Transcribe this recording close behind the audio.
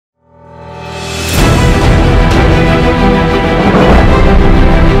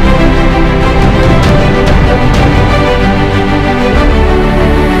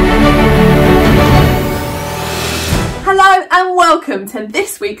to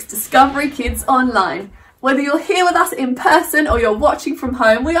this week's Discovery Kids Online. Whether you're here with us in person or you're watching from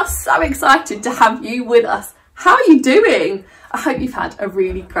home, we are so excited to have you with us. How are you doing? I hope you've had a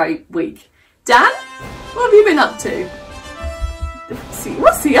really great week. Dan, what have you been up to?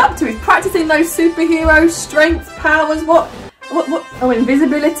 What's he up to? He's practicing those superhero strength powers. What? Oh,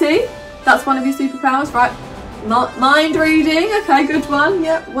 invisibility. That's one of your superpowers, right? Mind reading. Okay, good one.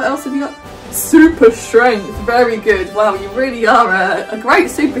 Yeah. What else have you got? Super strength. Very good. Wow, you really are a great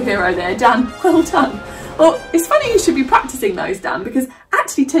superhero there, Dan. Well done. Well, it's funny you should be practicing those, Dan, because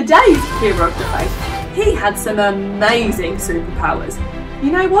actually today's hero of the faith, he had some amazing superpowers.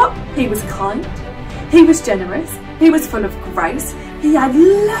 You know what? He was kind. He was generous. He was full of grace. He had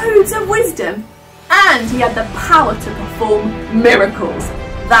loads of wisdom. And he had the power to perform miracles.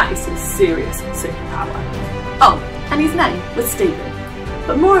 That is some serious superpower. Oh, and his name was Stephen.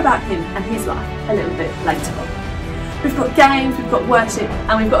 But more about him and his life a little bit later on. We've got games, we've got worship,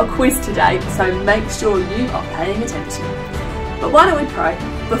 and we've got a quiz today, so make sure you are paying attention. But why don't we pray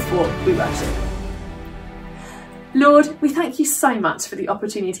before we worship? Lord, we thank you so much for the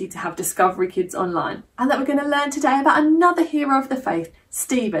opportunity to have Discovery Kids Online, and that we're going to learn today about another hero of the faith,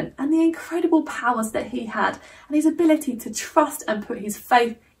 Stephen, and the incredible powers that he had and his ability to trust and put his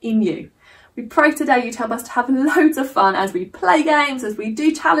faith in you. We pray today you'd help us to have loads of fun as we play games, as we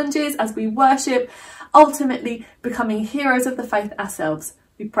do challenges, as we worship, ultimately becoming heroes of the faith ourselves.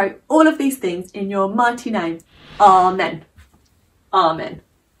 We pray all of these things in your mighty name. Amen. Amen.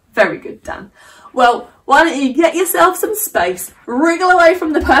 Very good, Dan. Well, why don't you get yourself some space, wriggle away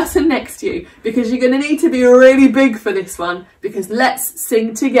from the person next to you, because you're going to need to be really big for this one, because let's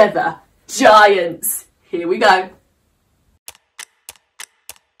sing together, Giants. Here we go.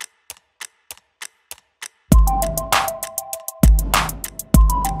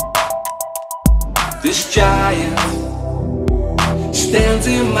 This giant stands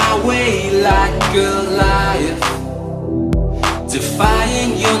in my way like Goliath,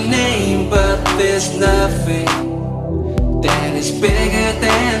 defying your name, but there's nothing that is bigger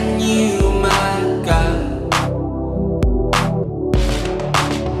than you, my God.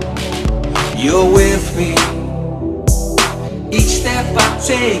 You're with me each step I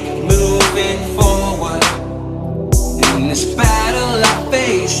take, moving forward. In this battle I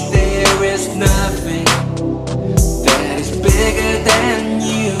face, there is nothing that is bigger than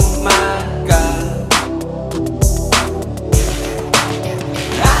you, my God.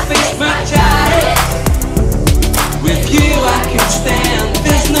 I face my giant. With you I can stand,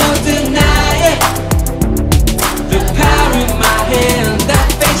 there's no denying the power in my hand. I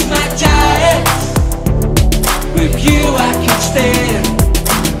face my giants. With you I can stand.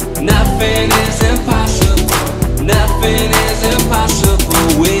 Nothing is impossible. Nothing is impossible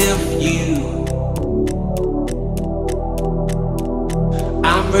with you.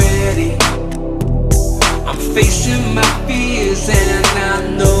 I'm ready. I'm facing my fears, and I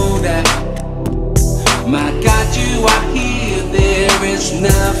know that, my God, you are here. There is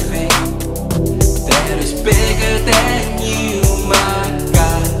nothing that is bigger than you, my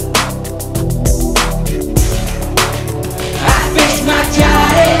God. I face my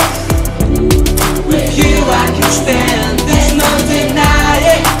giants. With you I can stand, there's no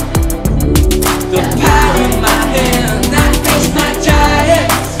denying the power in my hand. I face my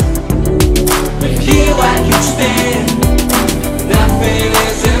giants. With you I can stand. Nothing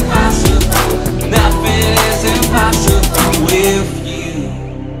is impossible. Nothing is impossible with you.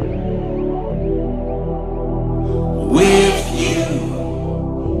 With you.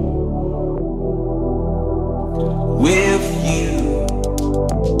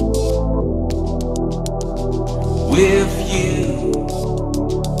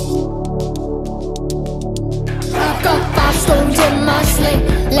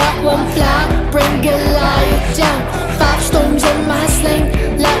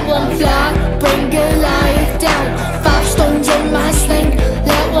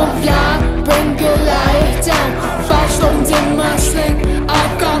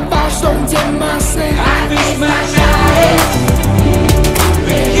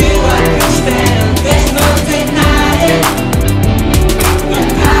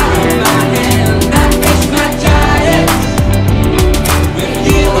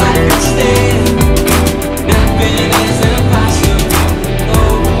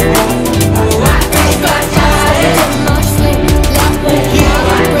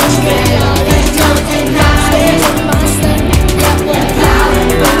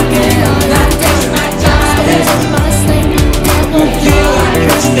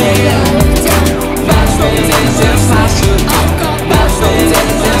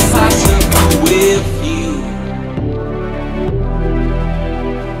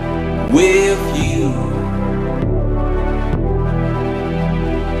 with you.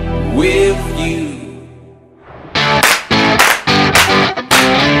 With you.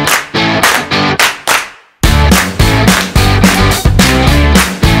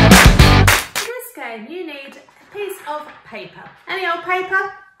 You need a piece of paper, any old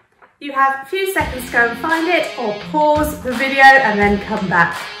paper. You have a few seconds to go and find it, or pause the video and then come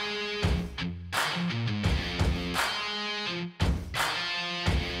back.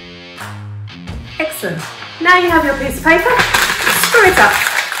 Excellent. Now you have your piece of paper, screw it up.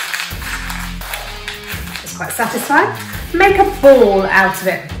 It's quite satisfying. Make a ball out of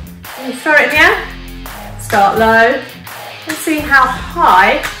it. You throw it in the air, start low, and see how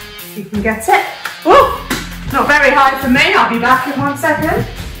high you can get it. Oh, not very high for me. I'll be back in 1 second.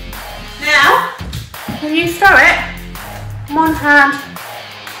 Now, when you throw it, one hand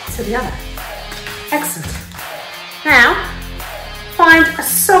to the other. Excellent. Now, find a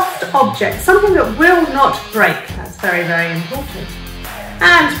soft object, something that will not break. That's very, very important.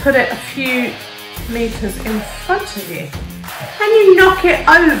 And put it a few meters in front of you. And you knock it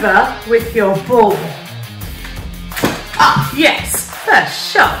over with your ball. Ah, yes,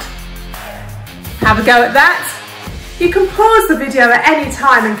 first shot. Have a go at that. You can pause the video at any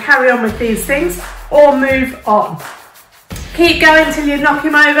time and carry on with these things, or move on. Keep going till you knock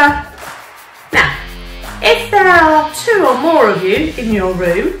him over. Now, if there are 2 or more of you in your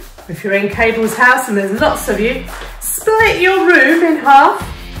room, if you're in Cable's house and there's lots of you, split your room in half.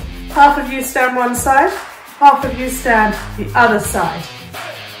 Half of you stand one side, half of you stand the other side.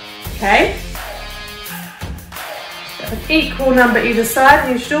 Okay? An equal number either side,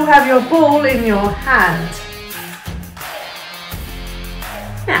 and you should all have your ball in your hand.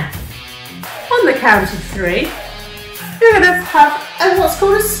 Now, on the count of 3, you're going to have what's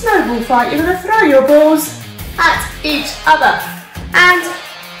called a snowball fight. You're going to throw your balls at each other, and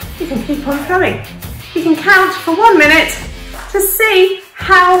you can keep on throwing. You can count for 1 minute to see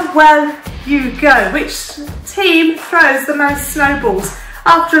how well you go, which team throws the most snowballs.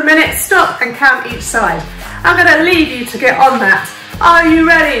 After a minute, stop and count each side. I'm going to leave you to get on that. Are you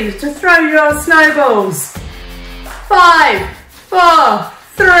ready to throw your snowballs? 5, 4,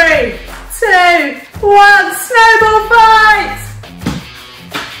 3, 2, 1, snowball fight!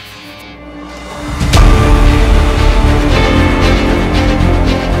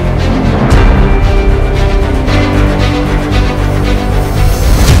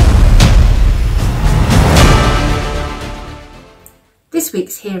 This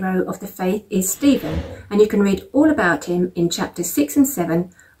week's hero of the faith is Stephen, and you can read all about him in chapters 6 and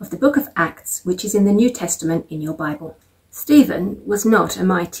 7 of the book of Acts, which is in the New Testament in your Bible. Stephen was not a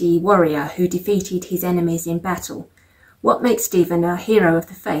mighty warrior who defeated his enemies in battle. What makes Stephen a hero of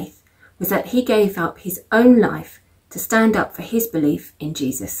the faith was that he gave up his own life to stand up for his belief in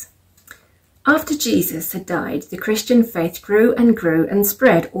Jesus. After Jesus had died, the Christian faith grew and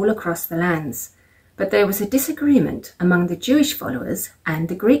spread all across the lands. But there was a disagreement among the Jewish followers and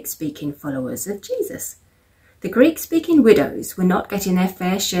the Greek-speaking followers of Jesus. The Greek-speaking widows were not getting their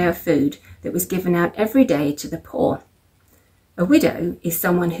fair share of food that was given out every day to the poor. A widow is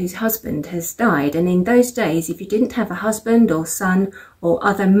someone whose husband has died, and in those days, if you didn't have a husband or son or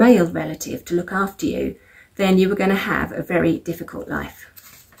other male relative to look after you, then you were going to have a very difficult life.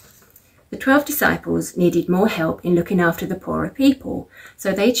 The 12 disciples needed more help in looking after the poorer people,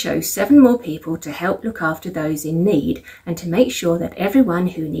 so they chose 7 more people to help look after those in need and to make sure that everyone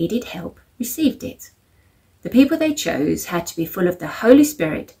who needed help received it. The people they chose had to be full of the Holy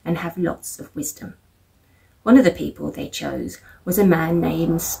Spirit and have lots of wisdom. One of the people they chose was a man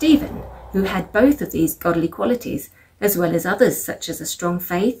named Stephen, who had both of these godly qualities, as well as others such as a strong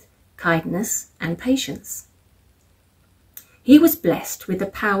faith, kindness, and patience. He was blessed with the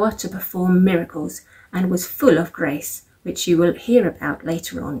power to perform miracles and was full of grace, which you will hear about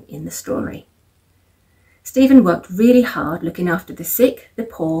later on in the story. Stephen worked really hard looking after the sick, the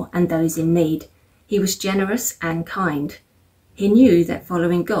poor, and those in need. He was generous and kind. He knew that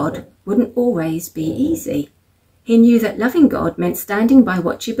following God wouldn't always be easy. He knew that loving God meant standing by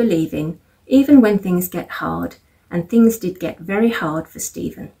what you believe in, even when things get hard, and things did get very hard for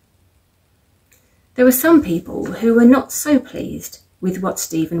Stephen. There were some people who were not so pleased with what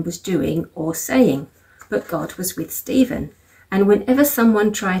Stephen was doing or saying, but God was with Stephen, and whenever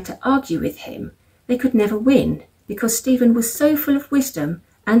someone tried to argue with him, they could never win, because Stephen was so full of wisdom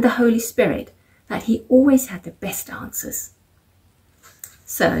and the Holy Spirit that he always had the best answers.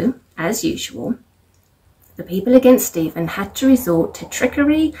 So, as usual, the people against Stephen had to resort to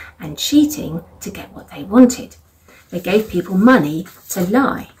trickery and cheating to get what they wanted. They gave people money to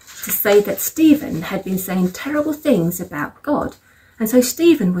lie, to say that Stephen had been saying terrible things about God, and so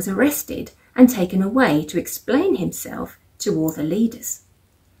Stephen was arrested and taken away to explain himself to all the leaders.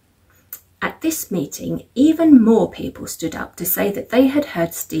 At this meeting, even more people stood up to say that they had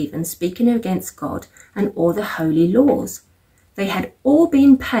heard Stephen speaking against God and all the holy laws. They had all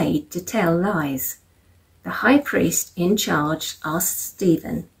been paid to tell lies. The high priest in charge asked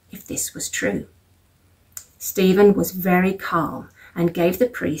Stephen if this was true. Stephen was very calm and gave the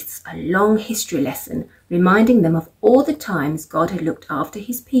priests a long history lesson, reminding them of all the times God had looked after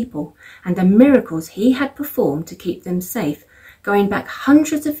his people and the miracles he had performed to keep them safe, going back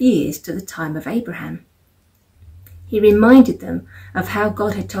hundreds of years to the time of Abraham. He reminded them of how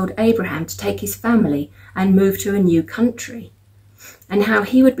God had told Abraham to take his family and move to a new country, and how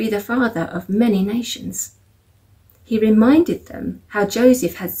he would be the father of many nations. He reminded them how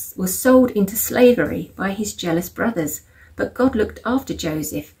Joseph was sold into slavery by his jealous brothers, but God looked after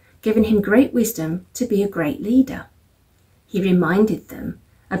Joseph, giving him great wisdom to be a great leader. He reminded them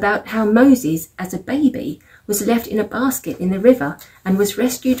about how Moses, as a baby, was left in a basket in the river and was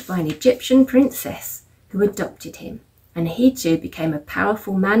rescued by an Egyptian princess who adopted him, and he too became a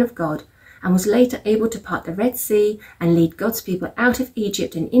powerful man of God and was later able to part the Red Sea and lead God's people out of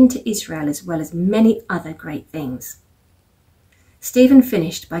Egypt and into Israel, as well as many other great things. Stephen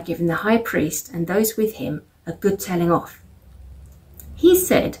finished by giving the high priest and those with him a good telling off. He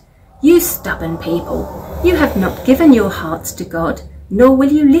said, "You stubborn people, you have not given your hearts to God, nor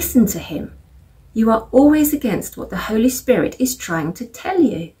will you listen to him. You are always against what the Holy Spirit is trying to tell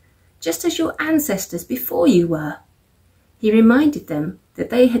you, just as your ancestors before you were." He reminded them that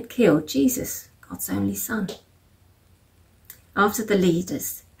they had killed Jesus, God's only Son. After the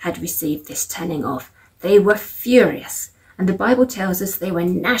leaders had received this telling off, they were furious, and the Bible tells us they were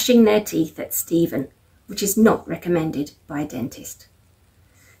gnashing their teeth at Stephen, which is not recommended by a dentist.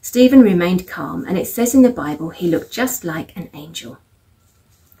 Stephen remained calm, and it says in the Bible he looked just like an angel.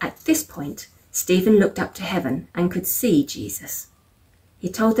 At this point, Stephen looked up to heaven and could see Jesus. He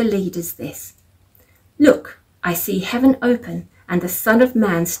told the leaders this, "Look, I see heaven open and the Son of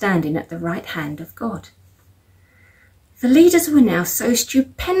Man standing at the right hand of God." The leaders were now so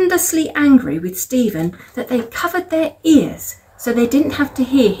stupendously angry with Stephen that they covered their ears so they didn't have to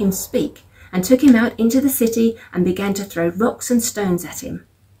hear him speak, and took him out into the city and began to throw rocks and stones at him.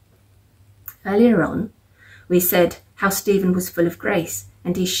 Earlier on, we said how Stephen was full of grace,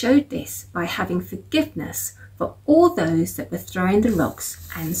 and he showed this by having forgiveness for all those that were throwing the rocks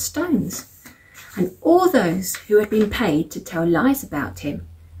and stones, and all those who had been paid to tell lies about him,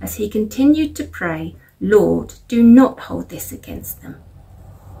 as he continued to pray, "Lord, do not hold this against them."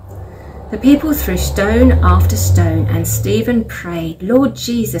 The people threw stone after stone, and Stephen prayed, "Lord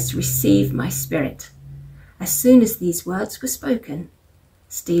Jesus, receive my spirit." As soon as these words were spoken,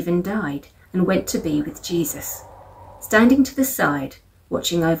 Stephen died and went to be with Jesus. Standing to the side,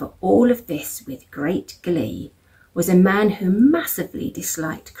 watching over all of this with great glee, was a man who massively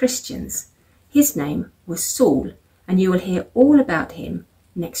disliked Christians. His name was Saul, and you will hear all about him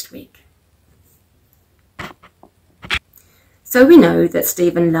next week. So we know that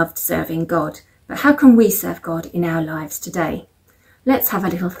Stephen loved serving God, but how can we serve God in our lives today? Let's have a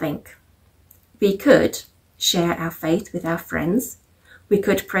little think. We could share our faith with our friends. We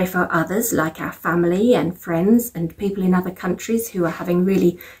could pray for others, like our family and friends and people in other countries who are having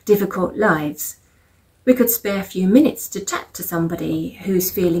really difficult lives. We could spare a few minutes to chat to somebody who's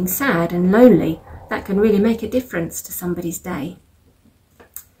feeling sad and lonely. That can really make a difference to somebody's day.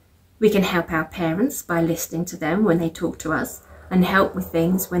 We can help our parents by listening to them when they talk to us, and help with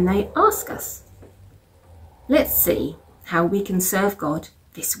things when they ask us. Let's see how we can serve God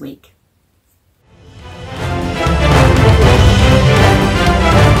this week.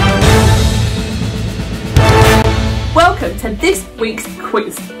 Welcome to this week's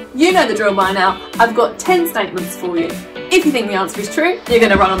quiz. You know the drill by now. I've got 10 statements for you. If you think the answer is true, you're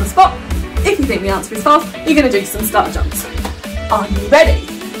going to run on the spot. If you think the answer is false, you're going to do some star jumps. Are you ready?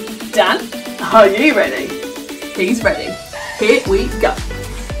 Dan, are you ready? He's ready. Here we go.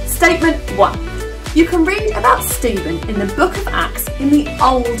 Statement 1. You can read about Stephen in the book of Acts in the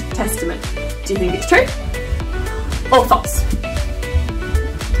Old Testament. Do you think it's true or false?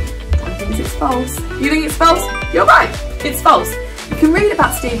 Dan thinks it's false. You think it's false? You're right, it's false. You can read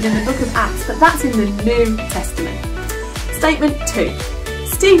about Stephen in the book of Acts, but that's in the New Testament. Statement 2.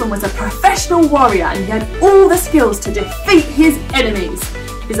 Stephen was a professional warrior and he had all the skills to defeat his enemies.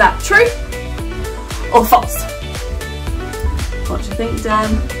 Is that true or false? What do you think, Dan?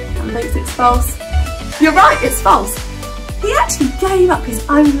 Dan thinks it's false. You're right, it's false. He actually gave up his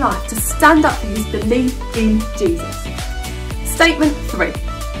own life to stand up for his belief in Jesus. Statement 3.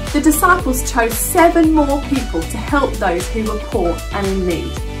 the disciples chose 7 more people to help those who were poor and in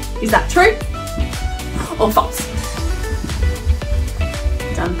need. Is that true or false?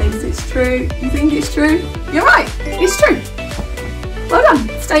 Dan thinks it's true. You think it's true? You're right, it's true. Well done.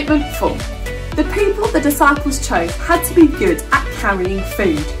 Statement 4. The people the disciples chose had to be good at carrying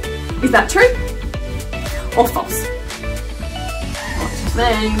food. Is that true or false? What do you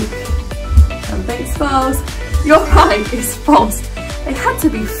think? Dan thinks false. You're right, it's false. They had to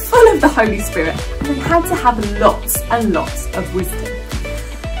be full of the Holy Spirit and they had to have lots and lots of wisdom.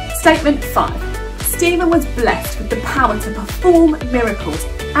 Statement 5. Stephen was blessed with the power to perform miracles,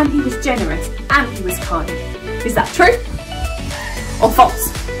 and he was generous and he was kind. Is that true or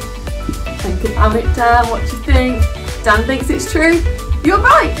false? Think about it, Dan. What do you think? Dan thinks it's true. You're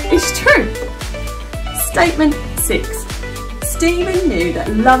right, it's true. Statement 6. Stephen knew that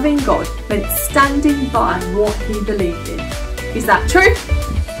loving God meant standing by what he believed in. Is that true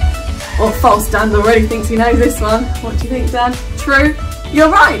or false? Dan already thinks he knows this one. What do you think, Dan? True? You're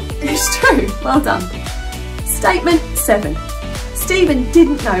right, it's true. Well done. Statement 7. Stephen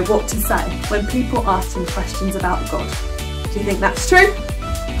didn't know what to say when people asked him questions about God. Do you think that's true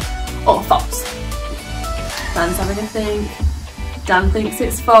or false? Dan's having a think. Dan thinks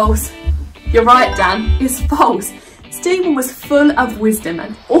it's false. You're right, Dan, it's false. Stephen was full of wisdom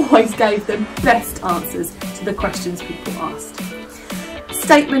and always gave the best answers to the questions people asked.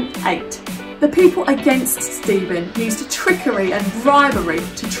 Statement 8. The people against Stephen used trickery and bribery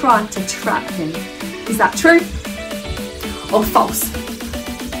to try to trap him. Is that true or false?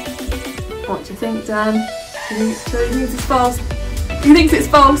 What do you think, Dan? Do you think it's true? Do you think it's false? He thinks it's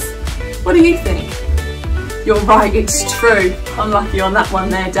false. What do you think? You're right, it's true. Unlucky on that one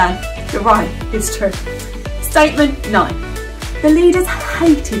there, Dan. You're right, it's true. Statement 9. The leaders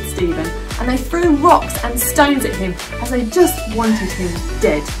hated Stephen and they threw rocks and stones at him as they just wanted him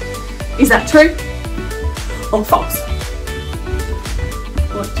dead. Is that true or false?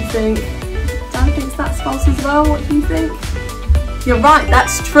 What do you think? Dan thinks that's false as well. What do you think? You're right,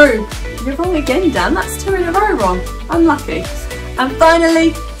 that's true. You're wrong again, Dan. That's 2 in a row wrong. Unlucky. And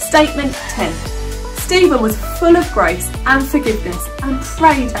finally, statement 10. Stephen was full of grace and forgiveness and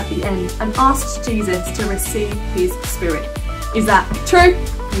prayed at the end and asked Jesus to receive his spirit. Is that true?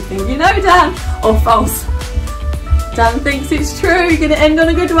 You think you know, Dan, or false? Dan thinks it's true. You're going to end on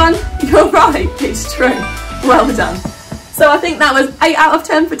a good one. You're right, it's true. Well done. So I think that was 8 out of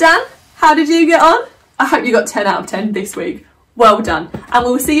 10 for Dan. How did you get on? I hope you got 10 out of 10 this week. Well done. And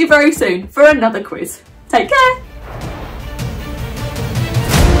we'll see you very soon for another quiz. Take care.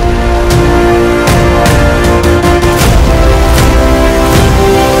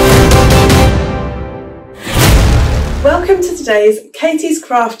 Welcome to today's Katie's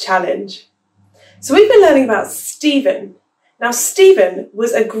Craft Challenge. So we've been learning about Stephen. Now Stephen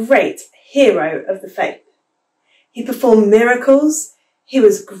was a great hero of the faith. He performed miracles, he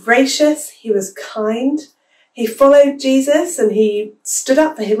was gracious, he was kind, he followed Jesus and he stood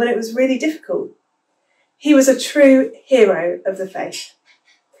up for him when it was really difficult. He was a true hero of the faith.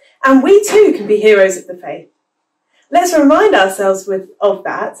 And we too can be heroes of the faith. Let's remind ourselves of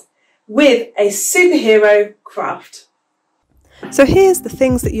that with a superhero craft. So here's the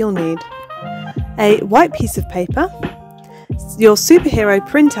things that you'll need. A white piece of paper, your superhero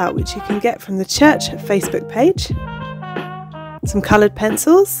printout which you can get from the church Facebook page, some coloured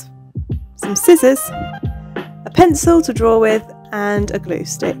pencils, some scissors, a pencil to draw with and a glue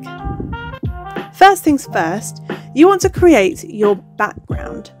stick. First things first, you want to create your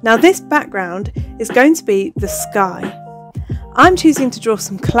background. Now this background is going to be the sky. I'm choosing to draw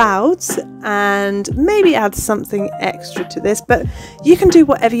some clouds and maybe add something extra to this, but you can do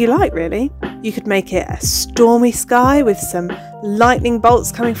whatever you like really. You could make it a stormy sky with some lightning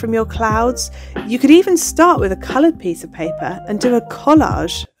bolts coming from your clouds. You could even start with a coloured piece of paper and do a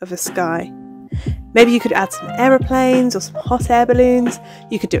collage of a sky. Maybe you could add some aeroplanes or some hot air balloons.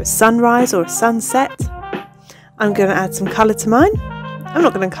 You could do a sunrise or a sunset. I'm going to add some colour to mine. I'm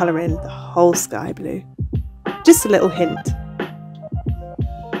not going to colour in the whole sky blue. Just a little hint.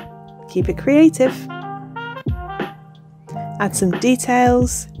 Keep it creative. Add some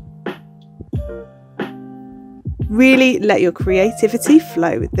details. Really let your creativity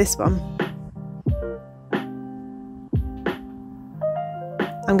flow with this one.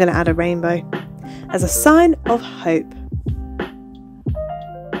 I'm going to add a rainbow as a sign of hope.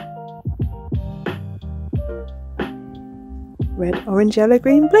 Red, orange, yellow,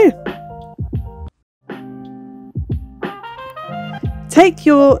 green, blue. Take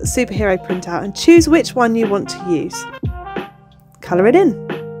your superhero printout and choose which one you want to use. Colour it in.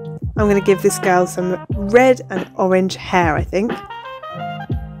 I'm going to give this girl some red and orange hair, I think.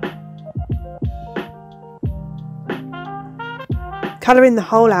 colour in the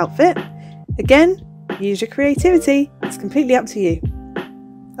whole outfit. Again, use your creativity, it's completely up to you.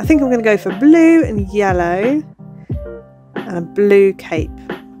 I think I'm going to go for blue and yellow and a blue cape.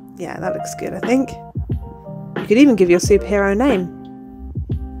 Yeah, that looks good, I think. You could even give your superhero a name.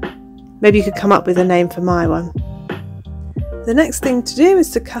 Maybe you could come up with a name for my one. The next thing to do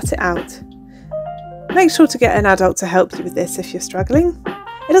is to cut it out. Make sure to get an adult to help you with this if you're struggling.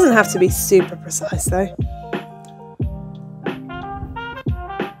 It doesn't have to be super precise though.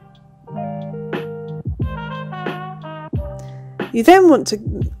 You then want to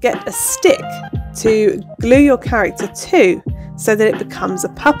get a stick to glue your character to so that it becomes a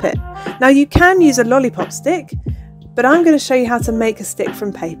puppet. Now you can use a lollipop stick, but I'm going to show you how to make a stick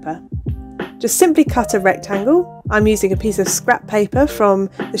from paper. Just simply cut a rectangle. I'm using a piece of scrap paper from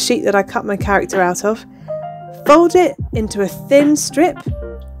the sheet that I cut my character out of. Fold it into a thin strip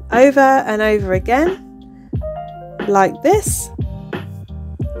over and over again, like this.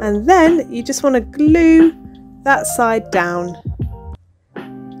 And then you just want to glue that side down,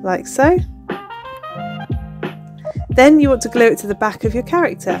 like so. Then you want to glue it to the back of your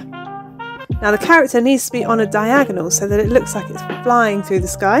character. Now the character needs to be on a diagonal so that it looks like it's flying through the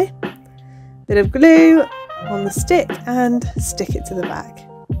sky. Bit of glue on the stick and stick it to the back.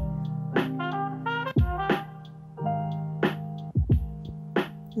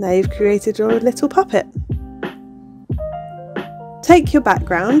 Now you've created your little puppet. Take your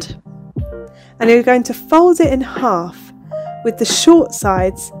background and you're going to fold it in half with the short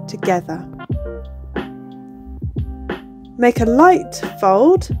sides together. Make a light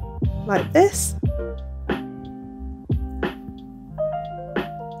fold like this.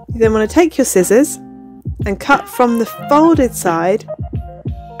 You then want to take your scissors and cut from the folded side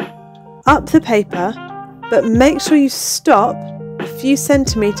up the paper, but make sure you stop a few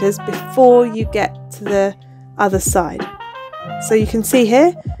centimetres before you get to the other side. So you can see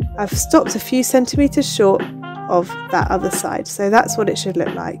here, I've stopped a few centimetres short of that other side. So that's what it should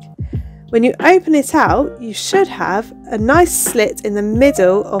look like. When you open it out, you should have a nice slit in the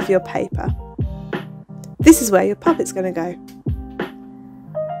middle of your paper. This is where your puppet's going to go.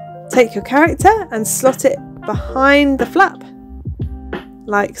 Take your character and slot it behind the flap,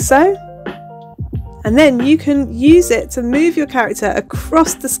 like so. And then you can use it to move your character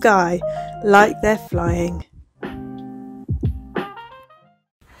across the sky like they're flying.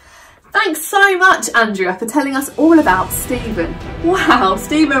 Thanks so much, Andrea, for telling us all about Stephen. Wow,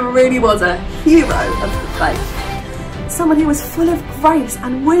 Stephen really was a hero of the faith. Someone who was full of grace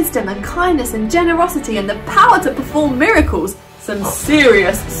and wisdom and kindness and generosity and the power to perform miracles. Some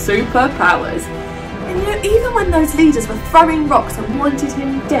serious superpowers. And you know, even when those leaders were throwing rocks and wanted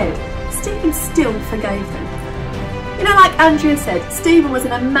him dead, Stephen still forgave them. You know, like Andrea said, Stephen was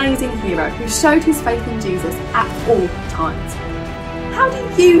an amazing hero who showed his faith in Jesus at all times. How do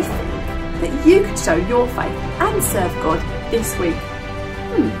you think that you could show your faith and serve God this week?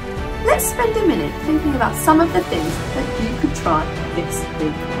 Let's spend a minute thinking about some of the things that you could try this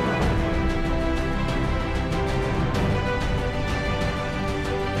week.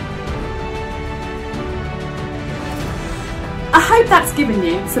 I hope that's given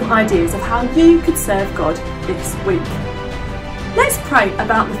you some ideas of how you could serve God this week. Let's pray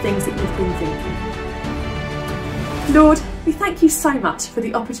about the things that you've been thinking. Lord, we thank you so much for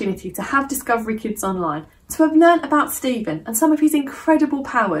the opportunity to have Discovery Kids Online, to have learnt about Stephen and some of his incredible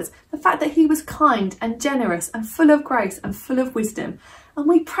powers, the fact that he was kind and generous and full of grace and full of wisdom. And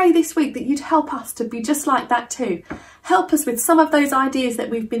we pray this week that you'd help us to be just like that too. Help us with some of those ideas that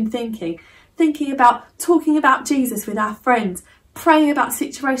we've been thinking about talking about Jesus with our friends, praying about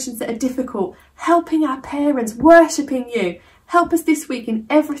situations that are difficult, helping our parents, worshipping you. Help us this week in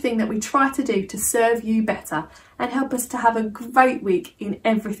everything that we try to do to serve you better, and help us to have a great week in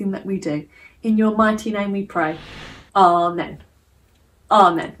everything that we do. In your mighty name we pray. Amen.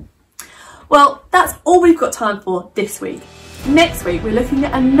 Amen. Well, that's all we've got time for this week. Next week we're looking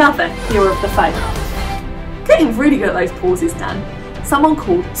at another hero of the faith. Getting really good at those pauses, Dan. Someone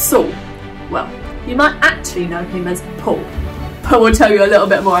called Saul. Well, you might actually know him as Paul, but we'll tell you a little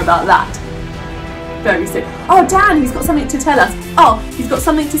bit more about that very soon. Oh, Dan, he's got something to tell us. Oh, he's got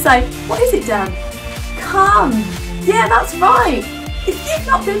something to say. What is it, Dan? Come. Yeah, that's right. If you've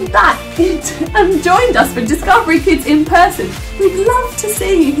not been back and joined us for Discovery Kids in person, we'd love to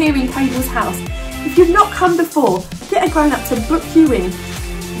see you here in Cable's house. If you've not come before, get a grown-up to book you in.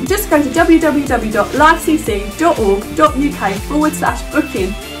 Just go to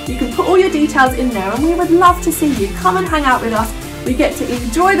www.livecc.org.uk/booking. You can put all your details in there and we would love to see you. Come and hang out with us. We get to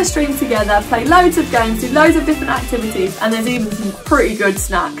enjoy the stream together, play loads of games, do loads of different activities, and there's even some pretty good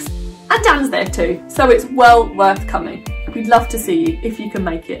snacks. And Dan's there too, so it's well worth coming. We'd love to see you if you can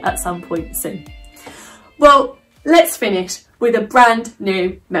make it at some point soon. Well, let's finish with a brand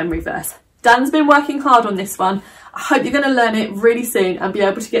new memory verse. Dan's been working hard on this one. I hope you're going to learn it really soon and be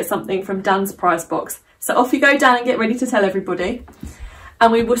able to get something from Dan's prize box. So off you go, Dan, and get ready to tell everybody.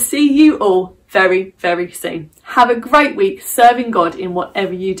 And we will see you all very, very soon. Have a great week serving God in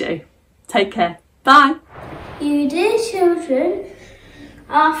whatever you do. Take care. Bye. You dear children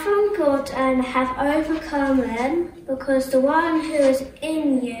are from God and have overcome them, because the one who is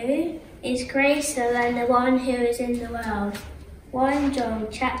in you is greater than the one who is in the world. 1 John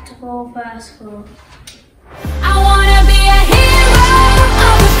chapter 4 verse 4.